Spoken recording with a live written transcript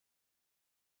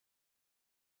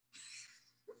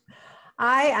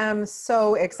I am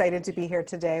so excited to be here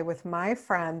today with my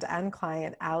friend and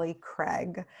client, Allie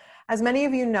Craig. As many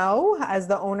of you know, as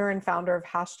the owner and founder of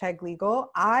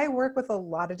 #Legal, I work with a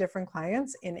lot of different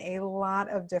clients in a lot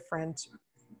of different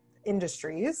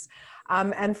industries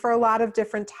and for a lot of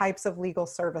different types of legal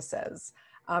services.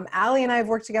 Allie and I have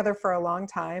worked together for a long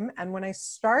time, and when I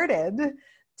started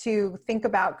to think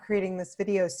about creating this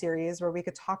video series where we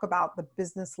could talk about the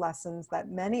business lessons that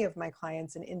many of my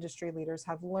clients and industry leaders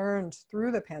have learned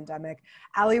through the pandemic,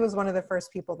 Allie was one of the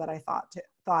first people that I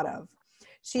thought of.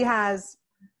 She has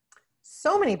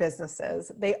so many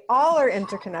businesses. They all are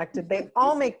interconnected. They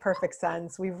all make perfect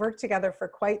sense. We've worked together for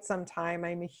quite some time.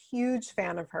 I'm a huge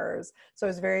fan of hers. So I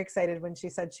was very excited when she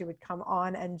said she would come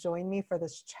on and join me for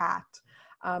this chat.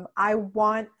 I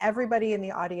want everybody in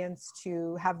the audience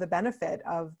to have the benefit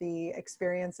of the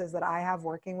experiences that I have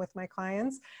working with my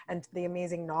clients and the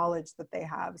amazing knowledge that they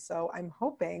have. So I'm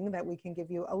hoping that we can give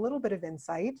you a little bit of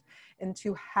insight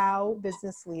into how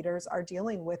business leaders are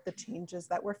dealing with the changes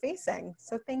that we're facing.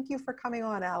 So thank you for coming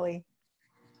on, Allie.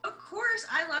 Of course,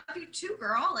 I love you too,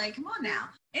 girl. Like, come on now,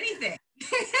 anything.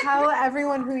 Tell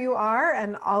everyone who you are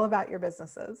and all about your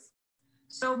businesses.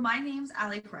 So my name's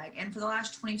Allie Craig, and for the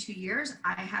last 22 years,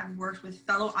 I have worked with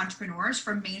fellow entrepreneurs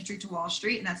from Main Street to Wall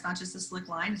Street, and that's not just a slick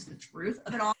line, it's the truth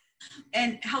of it all,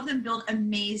 and help them build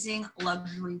amazing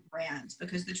luxury brands,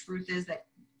 because the truth is that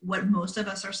what most of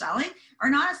us are selling are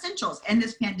not essentials, and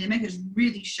this pandemic is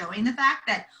really showing the fact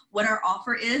that what our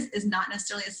offer is not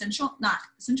necessarily not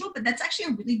essential, but that's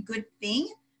actually a really good thing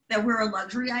that we're a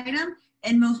luxury item,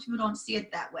 and most people don't see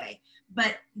it that way.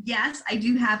 But yes, I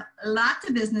do have lots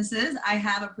of businesses. I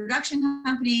have a production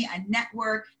company, a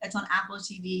network that's on Apple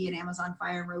TV and Amazon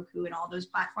Fire and Roku and all those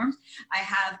platforms. I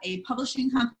have a publishing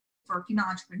company for female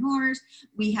entrepreneurs.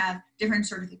 We have different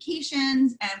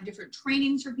certifications and different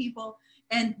trainings for people.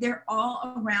 And they're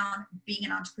all around being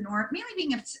an entrepreneur, mainly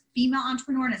being a female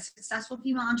entrepreneur and a successful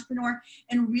female entrepreneur,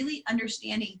 and really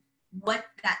understanding what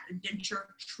that adventure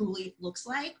truly looks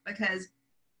like, because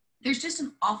there's just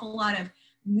an awful lot of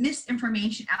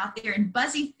misinformation out there and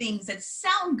buzzy things that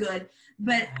sound good,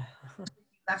 but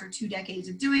after 2 decades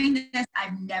of doing this,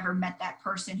 I've never met that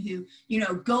person who,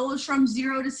 goes from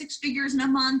 0 to 6 figures in a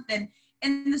month, and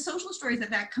the social stories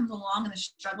that comes along and the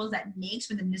struggles that makes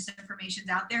when the misinformation's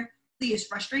out there really is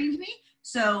frustrating to me.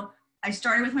 So I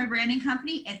started with my branding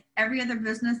company, and every other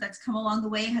business that's come along the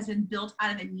way has been built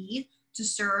out of a need to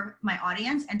serve my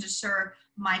audience and to serve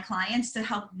my clients, to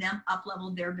help them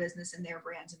up-level their business and their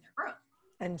brands and their growth.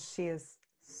 And she is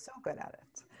so good at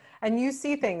it. And you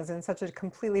see things in such a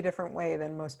completely different way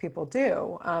than most people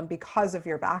do because of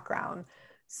your background.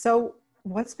 So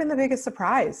what's been the biggest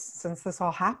surprise since this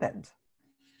all happened?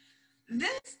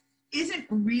 This isn't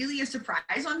really a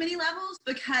surprise on many levels,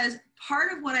 because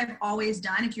part of what I've always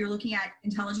done, if you're looking at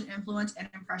intelligent influence and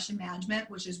impression management,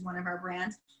 which is one of our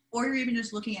brands, or you're even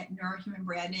just looking at neurohuman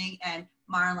branding and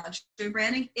modern luxury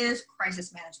branding, is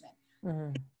crisis management.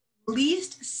 Mm-hmm.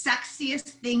 Least sexiest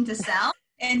thing to sell.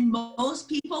 And most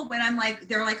people, when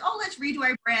they're like, oh, let's redo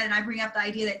our brand, and I bring up the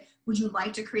idea that, would you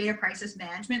like to create a crisis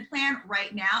management plan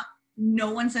right now?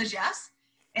 No one says yes.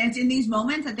 And it's in these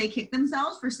moments that they kick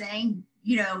themselves for saying,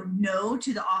 no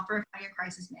to the offer of having a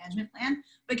crisis management plan,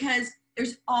 because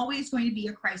there's always going to be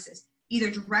a crisis, either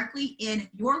directly in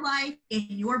your life, in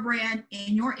your brand,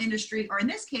 in your industry, or in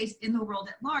this case, in the world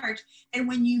at large. And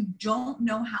when you don't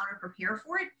know how to prepare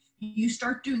for it, you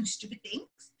start doing stupid things.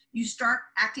 You start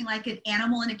acting like an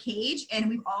animal in a cage, and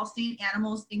we've all seen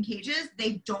animals in cages.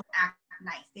 They don't act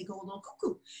nice. They go a little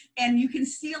cuckoo. And you can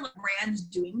see a lot of brands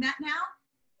doing that now.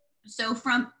 So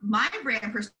from my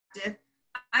brand perspective,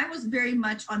 I was very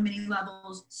much on many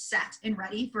levels set and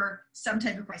ready for some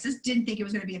type of crisis. Didn't think it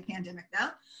was going to be a pandemic though.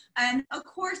 And of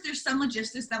course, there's some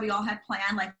logistics that we all had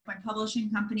planned, like my publishing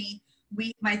company.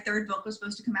 My third book was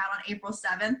supposed to come out on April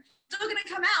 7th. Still going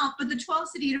to come out, but the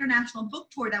 12-city international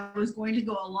book tour that was going to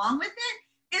go along with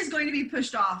it is going to be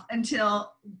pushed off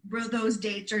until those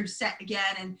dates are set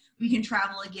again and we can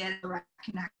travel again and that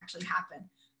can actually happen.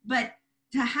 But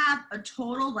to have a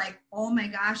total oh my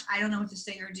gosh, I don't know what to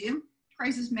say or do,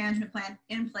 crisis management plan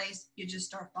in place, you just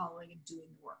start following and doing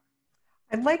the work.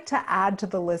 I'd like to add to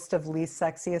the list of least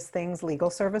sexiest things, legal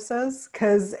services,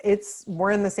 because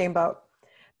we're in the same boat.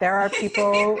 There are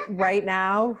people right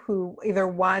now who either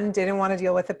one, didn't want to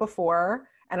deal with it before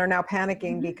and are now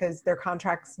panicking because their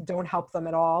contracts don't help them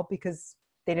at all because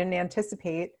they didn't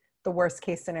anticipate the worst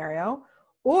case scenario,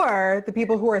 or the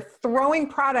people who are throwing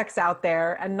products out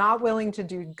there and not willing to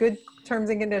do good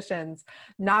terms and conditions,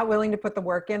 not willing to put the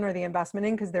work in or the investment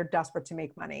in because they're desperate to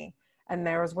make money. And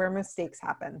there's where mistakes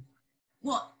happen.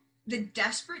 Well, the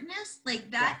desperateness, like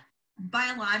that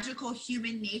biological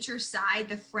human nature side,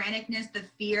 the franticness, the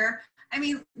fear. I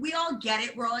mean, we all get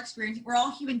it. We're all experiencing, we're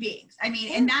all human beings. I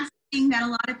mean, and that's the thing that a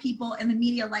lot of people in the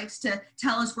media likes to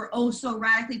tell us we're oh so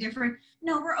radically different.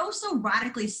 No, we're oh so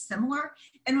radically similar.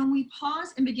 And when we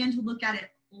pause and begin to look at it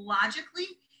logically,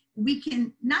 we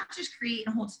can not just create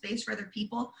and hold space for other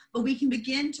people, but we can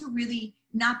begin to really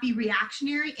not be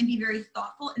reactionary and be very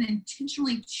thoughtful and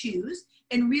intentionally choose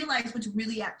and realize what's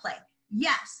really at play.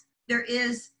 Yes, there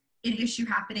is an issue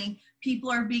happening.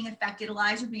 People are being affected.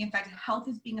 Lives are being affected. Health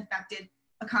is being affected.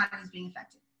 Economy is being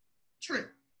affected. True.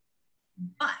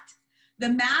 But the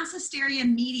mass hysteria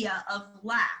media of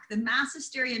lack, the mass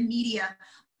hysteria media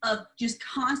of just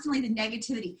constantly the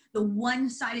negativity, the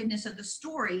one-sidedness of the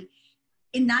story,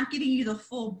 and not giving you the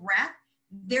full breadth,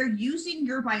 they're using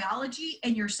your biology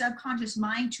and your subconscious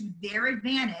mind to their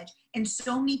advantage. And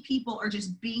so many people are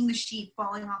just being the sheep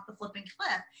falling off the flipping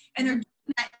cliff. And they're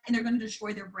doing that, and they're going to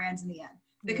destroy their brands in the end.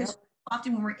 Because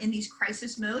often when we're in these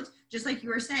crisis modes, just like you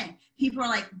were saying, people are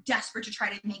like desperate to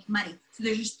try to make money. So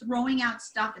they're just throwing out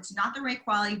stuff that's not the right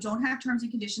quality, don't have terms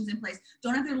and conditions in place,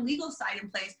 don't have their legal side in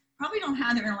place, probably don't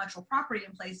have their intellectual property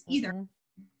in place either.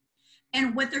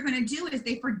 And what they're going to do is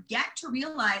they forget to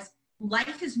realize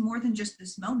life is more than just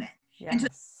this moment. Yes. And so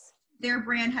their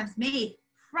brand has made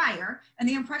prior and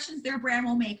the impressions their brand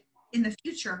will make in the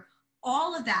future,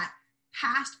 all of that,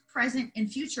 past, present,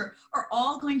 and future, are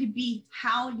all going to be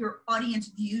how your audience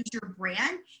views your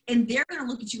brand. And they're going to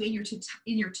look at you in your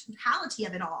totality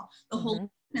of it all, the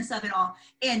wholeness of it all,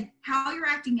 and how you're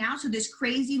acting now. So this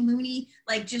crazy, loony,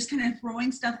 like just kind of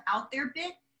throwing stuff out there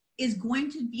bit is going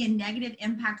to be a negative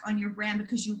impact on your brand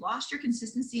because you lost your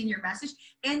consistency in your message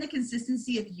and the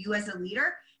consistency of you as a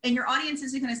leader. And your audience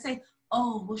isn't going to say,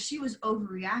 oh, well, she was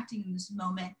overreacting in this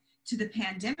moment to the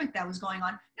pandemic that was going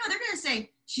on. No, they're going to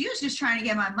say, she was just trying to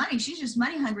get my money. She's just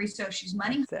money hungry. So if she's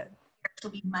money hungry,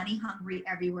 she'll be money hungry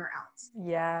everywhere else.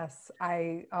 Yes.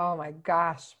 Oh my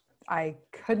gosh. I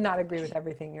could not agree with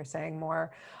everything you're saying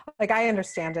more. Like, I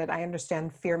understand it. I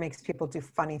understand fear makes people do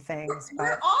funny things.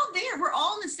 We're all there. We're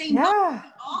all in the same boat.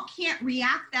 We all can't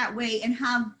react that way and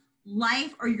have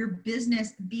life or your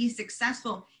business be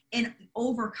successful and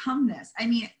overcome this. I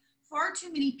mean, far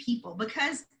too many people,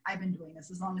 because I've been doing this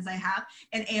as long as I have,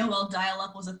 and AOL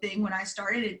dial-up was a thing when I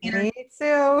started. Me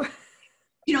too.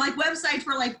 You know, like websites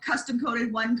were like custom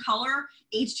coded one color,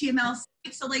 HTML.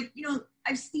 So like, you know,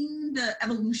 I've seen the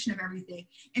evolution of everything,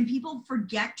 and people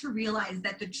forget to realize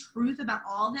that the truth about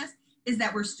all this is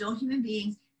that we're still human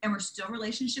beings and we're still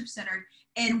relationship centered.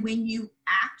 And when you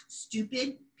act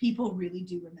stupid, people really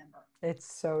do remember.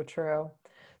 It's so true.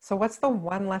 So what's the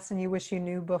one lesson you wish you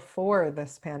knew before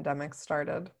this pandemic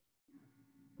started?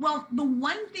 Well, the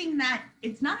one thing that,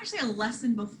 it's not actually a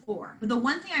lesson before, but the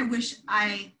one thing I wish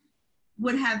I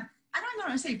would have, I don't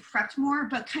want to say prepped more,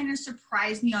 but kind of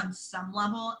surprised me on some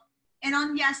level, and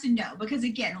on yes and no, because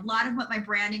again, a lot of what my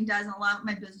branding does and a lot of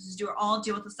my businesses do are all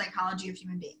deal with the psychology of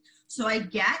human beings. So I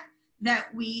get that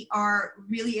we are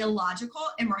really illogical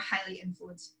and we're highly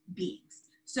influenced beings.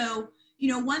 So, you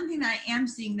know, one thing that I am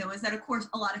seeing though is that, of course,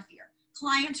 a lot of fear.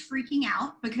 Clients freaking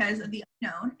out because of the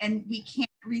unknown, and we can't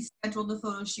reschedule the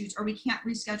photo shoots, or we can't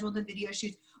reschedule the video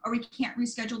shoots, or we can't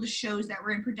reschedule the shows that were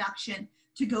in production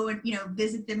to go and, you know,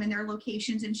 visit them in their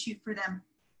locations and shoot for them.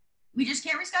 We just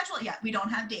can't reschedule it yet. We don't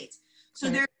have dates. So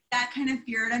there's that kind of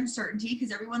fear and uncertainty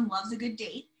because everyone loves a good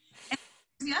date. And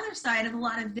the other side of a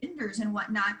lot of vendors and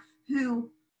whatnot who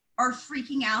are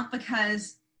freaking out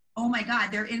because, oh my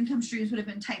God, their income streams would have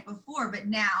been tight before, but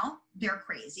now they're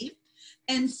crazy.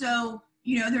 And so,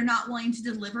 you know, they're not willing to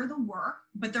deliver the work,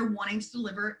 but they're wanting to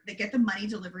deliver, they get the money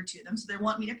delivered to them. So they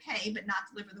want me to pay, but not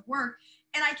deliver the work.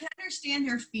 And I can understand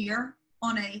their fear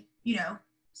on a, you know,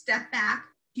 step back,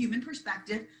 human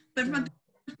perspective, but from a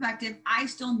perspective, I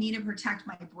still need to protect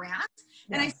my brand.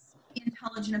 And I need to be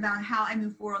intelligent about how I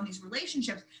move forward on these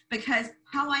relationships, because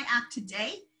how I act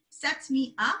today sets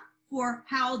me up for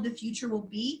how the future will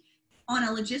be on a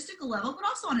logistical level, but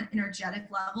also on an energetic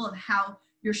level of how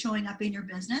you're showing up in your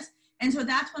business. And so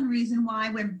that's one reason why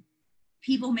when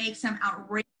people make some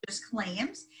outrageous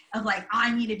claims of like,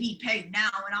 I need to be paid now,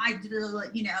 and I do,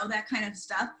 you know, that kind of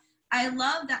stuff. I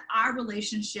love that our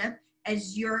relationship,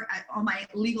 as you're on my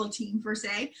legal team per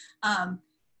se, I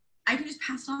can just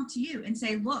pass it on to you and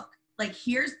say, look, like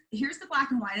here's the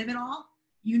black and white of it all.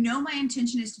 You know, my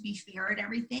intention is to be fair at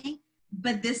everything,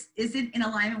 but this isn't in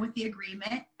alignment with the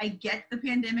agreement. I get the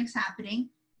pandemic's happening.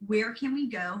 Where can we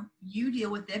go? You deal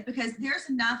with it, because there's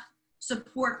enough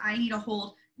support I need to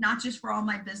hold, not just for all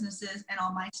my businesses and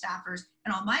all my staffers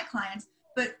and all my clients,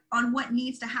 but on what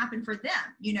needs to happen for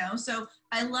them, you know? So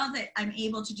I love that I'm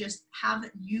able to just have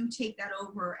you take that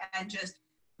over and just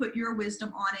put your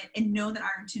wisdom on it and know that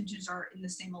our intentions are in the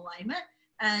same alignment,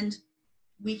 and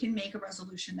we can make a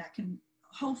resolution that can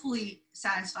hopefully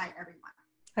satisfy everyone.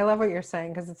 I love what you're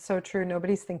saying because it's so true.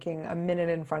 Nobody's thinking a minute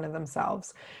in front of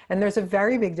themselves. And there's a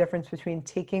very big difference between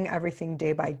taking everything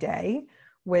day by day,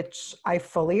 which I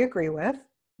fully agree with.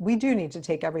 We do need to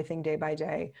take everything day by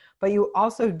day, but you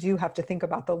also do have to think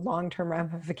about the long-term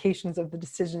ramifications of the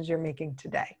decisions you're making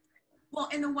today. Well,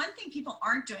 and the one thing people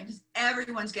aren't doing, because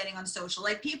everyone's getting on social,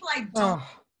 like people I don't Oh,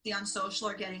 see on social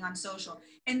are getting on social.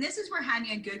 And this is where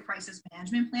having a good crisis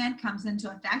management plan comes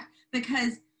into effect,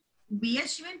 because we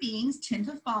as human beings tend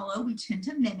to follow, we tend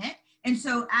to mimic. And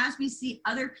so as we see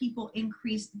other people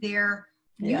increase their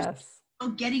use yes.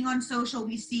 of getting on social,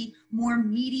 we see more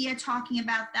media talking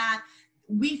about that.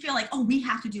 We feel like, oh, we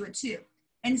have to do it too.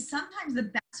 And sometimes the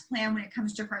best plan when it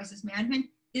comes to crisis management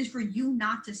is for you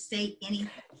not to say anything.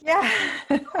 Yeah.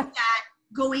 That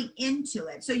going into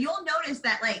it. So you'll notice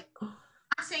that, like,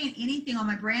 not saying anything on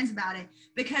my brands about it,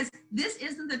 because this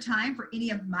isn't the time for any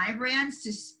of my brands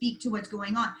to speak to what's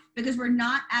going on, because we're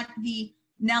not at the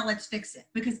now let's fix it,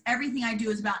 because everything I do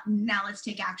is about now let's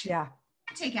take action. Yeah.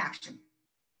 Take action.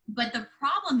 But the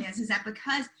problem is that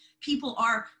because people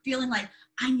are feeling like,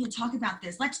 I need to talk about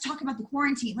this. Let's talk about the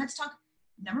quarantine. Let's talk.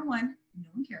 Number one, no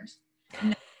one cares.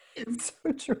 Number two,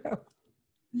 So true.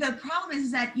 the problem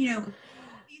is that, you know,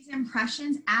 these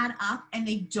impressions add up and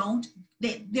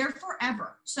they're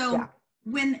forever. So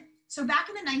yeah. So back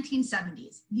in the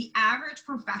 1970s, the average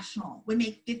professional would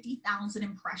make 50,000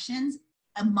 impressions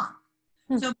a month.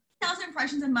 So 50,000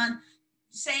 impressions a month,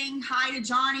 saying hi to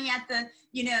Johnny at the,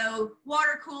 you know,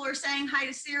 water cooler, saying hi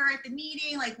to Sarah at the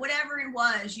meeting, like whatever it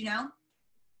was, you know.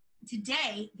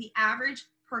 Today, the average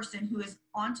person who is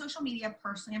on social media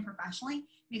personally and professionally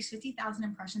makes 50,000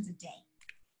 impressions a day.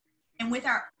 And with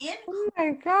our oh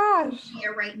my gosh,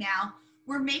 here right now,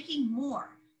 we're making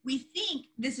more. We think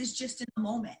this is just in the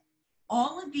moment.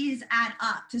 All of these add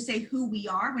up to say who we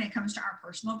are when it comes to our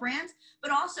personal brands, but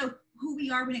also who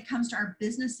we are when it comes to our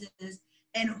businesses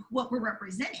and what we're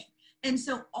representing. And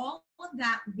so all of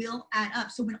that will add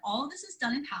up. So when all of this is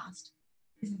done and passed,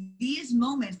 it's these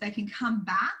moments that can come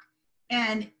back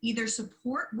and either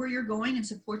support where you're going and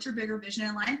support your bigger vision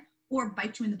in life, or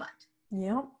bite you in the butt.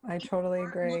 Yep, I totally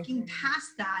agree. Looking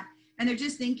past that, and they're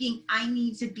just thinking, I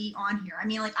need to be on here. I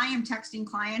mean, like, I am texting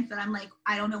clients that I'm like,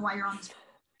 I don't know why you're on this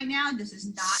right now. This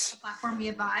is not a platform we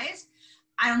advise.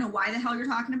 I don't know why the hell you're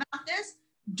talking about this.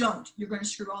 Don't. You're going to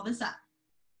screw all this up.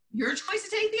 Your choice to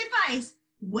take the advice,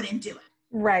 wouldn't do it.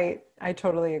 Right. I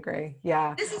totally agree.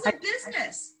 Yeah. This is a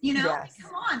business, you know? Yes.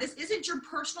 Come on. This isn't your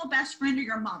personal best friend or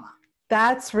your mama.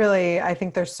 That's really, I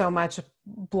think there's so much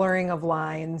blurring of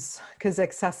lines because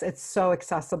it's so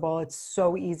accessible. It's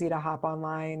so easy to hop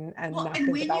online and not think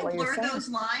when about you what you're blur saying. those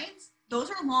lines, those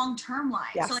are long-term lines.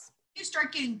 Yes. So like, you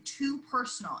start getting too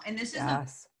personal, and this is a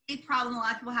big problem a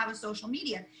lot of people have with social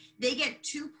media. They get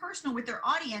too personal with their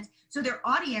audience. So their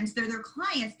audience, their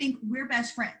clients think we're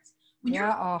best friends. When you're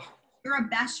a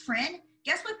best friend,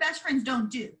 guess what best friends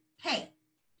don't do? Hey,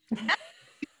 that's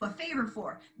a favor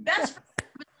for. Best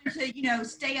friends to, you know,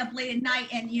 stay up late at night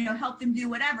and, you know, help them do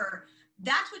whatever.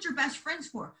 That's what you're best friends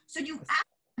for. So you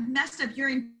actually messed up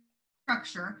your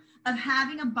structure of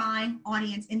having a buying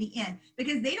audience in the end,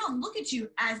 because they don't look at you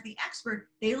as the expert.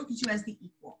 They look at you as the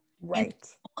equal. Right.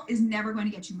 And is never going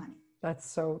to get you money. That's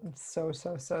so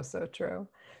true.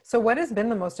 So what has been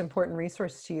the most important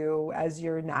resource to you as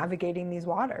you're navigating these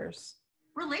waters?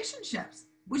 Relationships,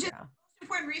 which is the most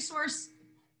important resource,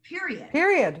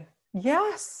 period.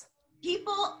 Yes.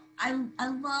 People, I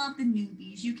love the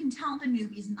newbies. You can tell the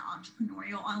newbies in the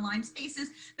entrepreneurial online spaces,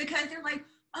 because they're like,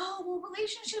 oh, well,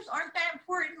 relationships aren't that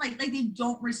important. Like they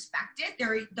don't respect it.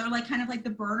 They're like kind of like the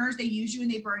burners. They use you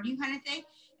and they burn you kind of thing.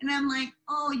 And I'm like,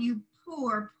 oh, you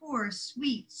poor,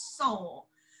 sweet soul.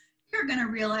 You're going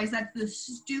to realize that's the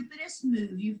stupidest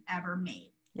move you've ever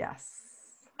made. Yes.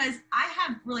 Because I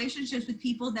have relationships with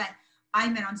people that I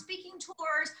met on speaking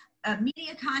tours,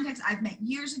 media contacts I've met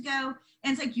years ago.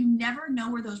 And it's like, you never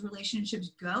know where those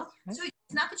relationships go. Right. So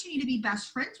it's not that you need to be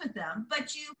best friends with them,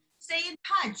 but you stay in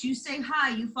touch. You say hi,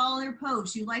 you follow their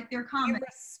posts, you like their comments. You're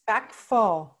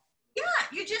respectful. Yeah,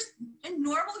 you're just a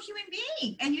normal human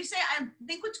being. And you say, I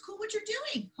think what's cool what you're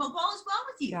doing. Hope all is well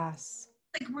with you. Yes.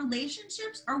 Like,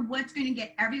 relationships are what's going to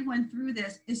get everyone through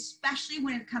this, especially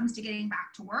when it comes to getting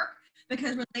back to work,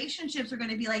 because relationships are going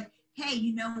to be like, hey,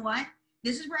 you know what?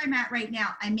 This is where I'm at right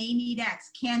now. I may need X.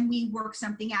 Can we work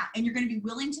something out? And you're going to be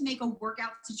willing to make a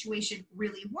workout situation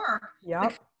really work. Yep.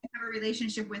 Because you have a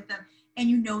relationship with them. and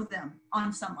you know them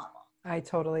on some level. I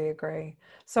totally agree.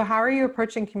 So how are you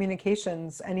approaching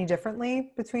communications any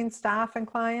differently between staff and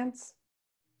clients?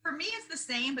 For me, it's the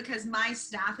same because my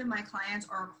staff and my clients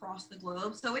are across the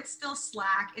globe. So it's still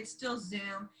Slack, it's still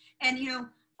Zoom. And,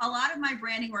 a lot of my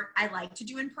branding work I like to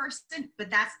do in person,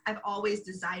 but I've always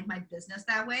designed my business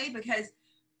that way because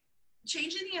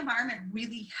changing the environment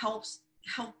really help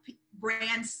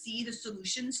brands see the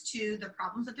solutions to the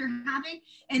problems that they're having.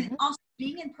 And also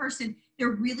being in person,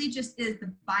 there really just is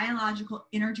the biological,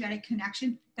 energetic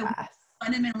connection that we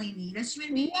fundamentally need as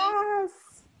human beings. Yes.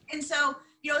 And so,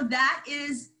 that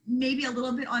is maybe a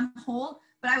little bit on hold,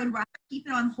 but I would rather keep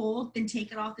it on hold than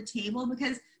take it off the table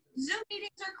because Zoom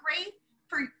meetings are great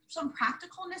for some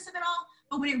practicalness of it all.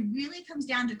 But when it really comes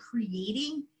down to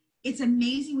creating, it's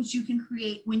amazing what you can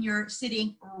create when you're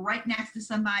sitting right next to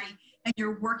somebody and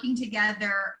you're working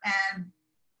together and,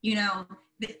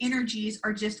 the energies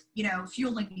are just,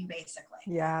 fueling you basically.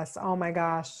 Yes. Oh my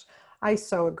gosh. I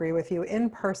so agree with you.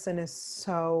 In person is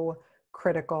so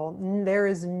critical. There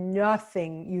is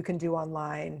nothing you can do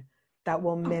online that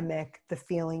will mimic the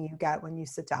feeling you get when you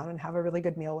sit down and have a really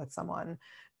good meal with someone.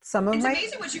 It's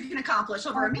amazing what you can accomplish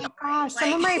over a meal. Gosh,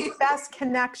 some of my best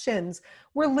connections,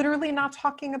 we're literally not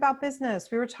talking about business.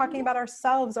 We were talking about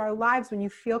ourselves, our lives, when you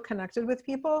feel connected with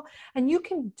people. And you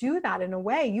can do that in a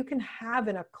way. You can have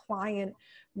in a client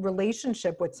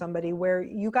relationship with somebody where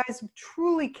you guys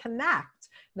truly connect.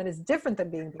 That is different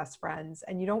than being best friends.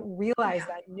 And you don't realize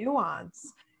that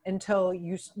nuance until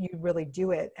you really do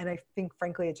it. And I think,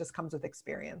 frankly, it just comes with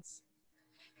experience.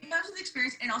 It comes with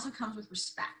experience and also comes with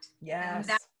respect. Yes.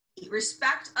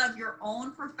 Respect of your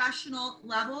own professional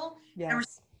level and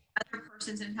respect other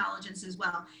person's intelligence as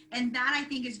well. And that I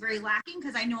think is very lacking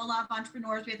because I know a lot of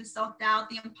entrepreneurs, we have the self-doubt,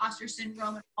 the imposter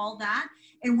syndrome and all that.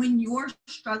 And when you're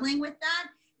struggling with that,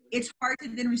 it's hard to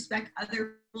then respect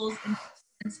other people's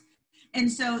intelligence.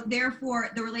 And so therefore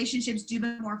the relationships do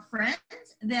become more friends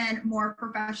than more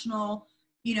professional,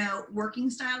 working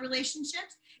style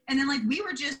relationships. And then like we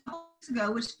were just weeks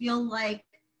ago, which feel like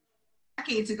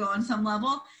decades ago on some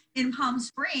level, in Palm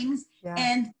Springs.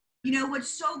 And what's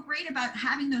so great about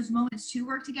having those moments to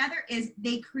work together is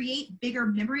they create bigger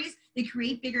memories, they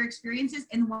create bigger experiences.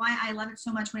 And why I love it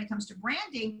so much when it comes to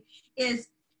branding is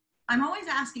I'm always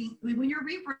asking, when you're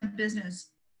rebranding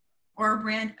business or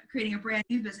creating a brand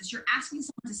new business, you're asking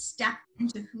someone to step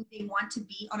into who they want to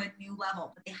be on a new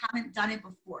level, but they haven't done it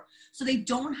before. So they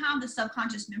don't have the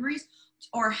subconscious memories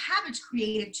or habits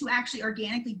created to actually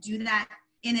organically do that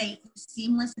in a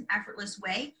seamless and effortless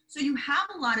way. So you have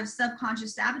a lot of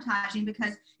subconscious sabotaging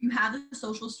because you have the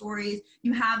social stories,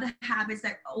 you have the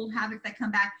old habits that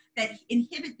come back that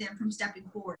inhibit them from stepping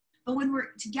forward. But when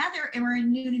we're together and we're in a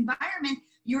new environment,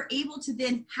 you're able to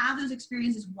then have those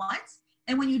experiences once.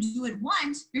 And when you do it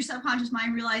once, your subconscious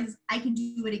mind realizes I can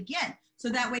do it again. So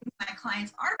that way when my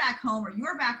clients are back home or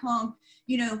you're back home,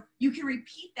 you can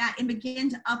repeat that and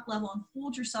begin to up level and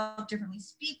hold yourself differently,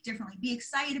 speak differently, be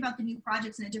excited about the new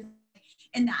projects in a different way.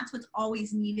 And that's what's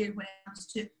always needed when it comes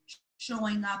to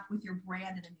showing up with your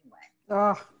brand in a new way.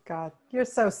 Oh God, you're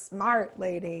so smart,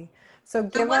 lady. So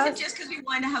it wasn't just because we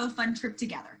wanted to have a fun trip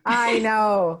together. I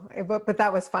know, but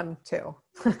that was fun too.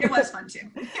 It was fun too.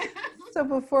 So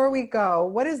before we go,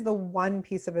 what is the one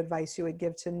piece of advice you would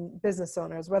give to business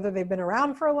owners, whether they've been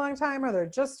around for a long time or they're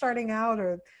just starting out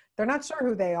or they're not sure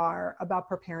who they are, about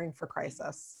preparing for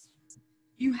crisis?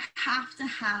 You have to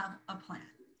have a plan.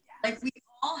 Like we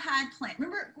all had plans.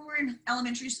 Remember we were in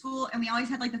elementary school and we always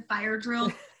had like the fire drill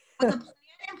with a plan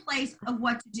in place of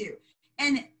what to do.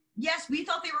 And yes, we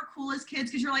thought they were cool as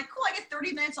kids because you're like, cool, I get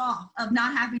 30 minutes off of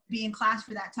not having to be in class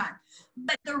for that time.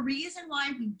 But the reason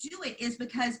why we do it is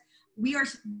because we are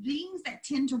beings that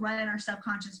tend to run in our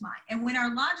subconscious mind. And when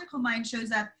our logical mind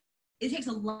shows up, it takes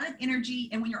a lot of energy.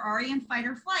 And when you're already in fight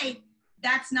or flight,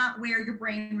 that's not where your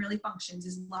brain really functions,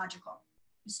 is logical.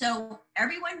 So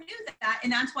everyone knew that.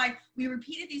 And that's why we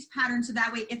repeated these patterns. So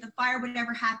that way, if the fire would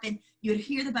ever happen, you would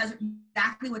hear the buzzer,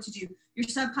 exactly what to do. Your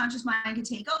subconscious mind could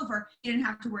take over. You didn't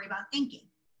have to worry about thinking.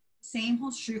 Same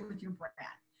holds true with your brand.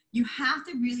 You have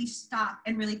to really stop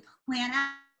and really plan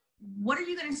out, what are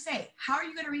you going to say? How are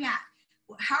you going to react?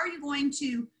 How are you going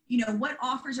to, what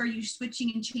offers are you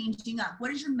switching and changing up?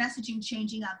 What is your messaging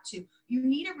changing up to? You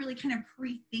need to really kind of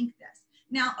pre-think this.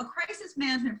 Now, a crisis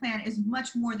management plan is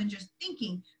much more than just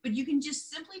thinking, but you can just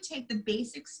simply take the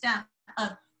basic step of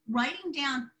writing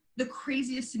down the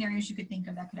craziest scenarios you could think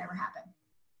of that could ever happen.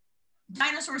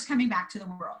 Dinosaurs coming back to the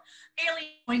world,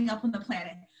 aliens going up on the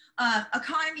planet,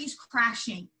 economies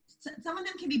crashing. Some of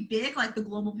them can be big, like the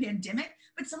global pandemic,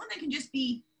 but some of them can just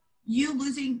be you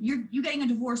losing, you getting a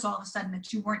divorce all of a sudden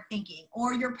that you weren't thinking,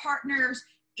 or your partner's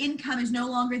income is no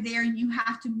longer there and you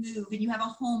have to move and you have a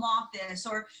home office,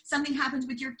 or something happens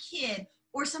with your kid,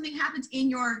 or something happens in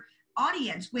your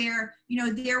audience where, you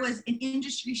know, there was an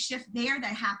industry shift there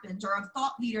that happens, or a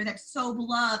thought leader that's so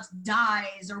beloved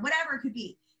dies, or whatever it could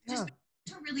be. Just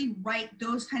to really write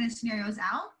those kind of scenarios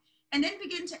out, and then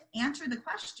begin to answer the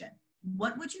question,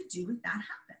 what would you do if that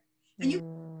happened? And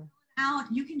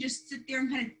you can just sit there and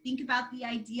kind of think about the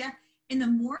idea. And the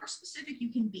more specific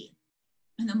you can be,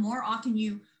 and the more often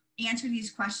you answer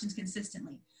these questions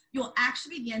consistently, you'll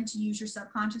actually begin to use your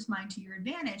subconscious mind to your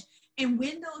advantage. And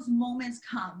when those moments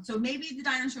come, so maybe the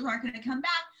dinosaurs aren't going to come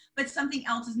back, but something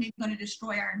else is maybe going to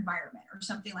destroy our environment or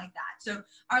something like that. So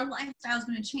our lifestyle is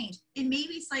going to change. It may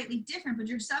be slightly different, but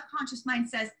your subconscious mind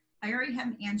says, I already have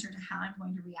an answer to how I'm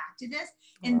going to react to this.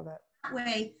 And that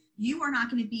way, you are not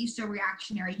going to be so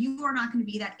reactionary. You are not going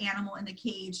to be that animal in the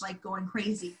cage, like going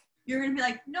crazy. You're going to be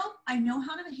like, nope, I know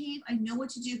how to behave. I know what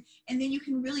to do. And then you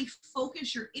can really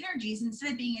focus your energies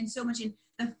instead of being in so much in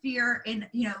the fear and,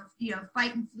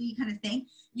 fight and flee kind of thing.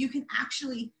 You can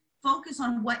actually focus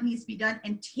on what needs to be done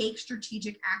and take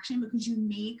strategic action because you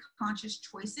made conscious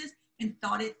choices and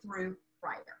thought it through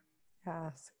prior.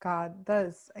 Yes, God, that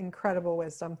is incredible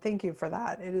wisdom. Thank you for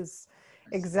that. It is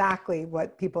exactly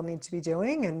what people need to be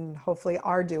doing and hopefully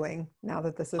are doing now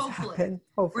that this has happened.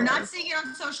 Hopefully. We're not seeing it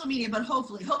on social media, but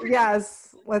hopefully.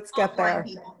 Yes, let's get there.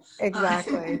 People.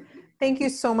 Exactly. Thank you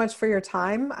so much for your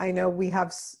time. I know we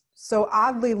have so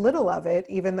oddly little of it,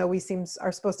 even though we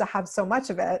are supposed to have so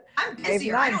much of it. I'm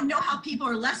busier. I don't know how people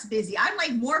are less busy. I'm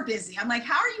like more busy. I'm like,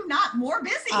 how are you not more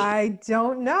busy? I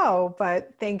don't know, but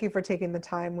thank you for taking the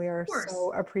time. We are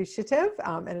so appreciative.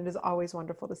 And it is always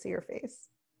wonderful to see your face.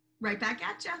 Right back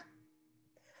at you.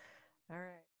 All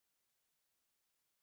right.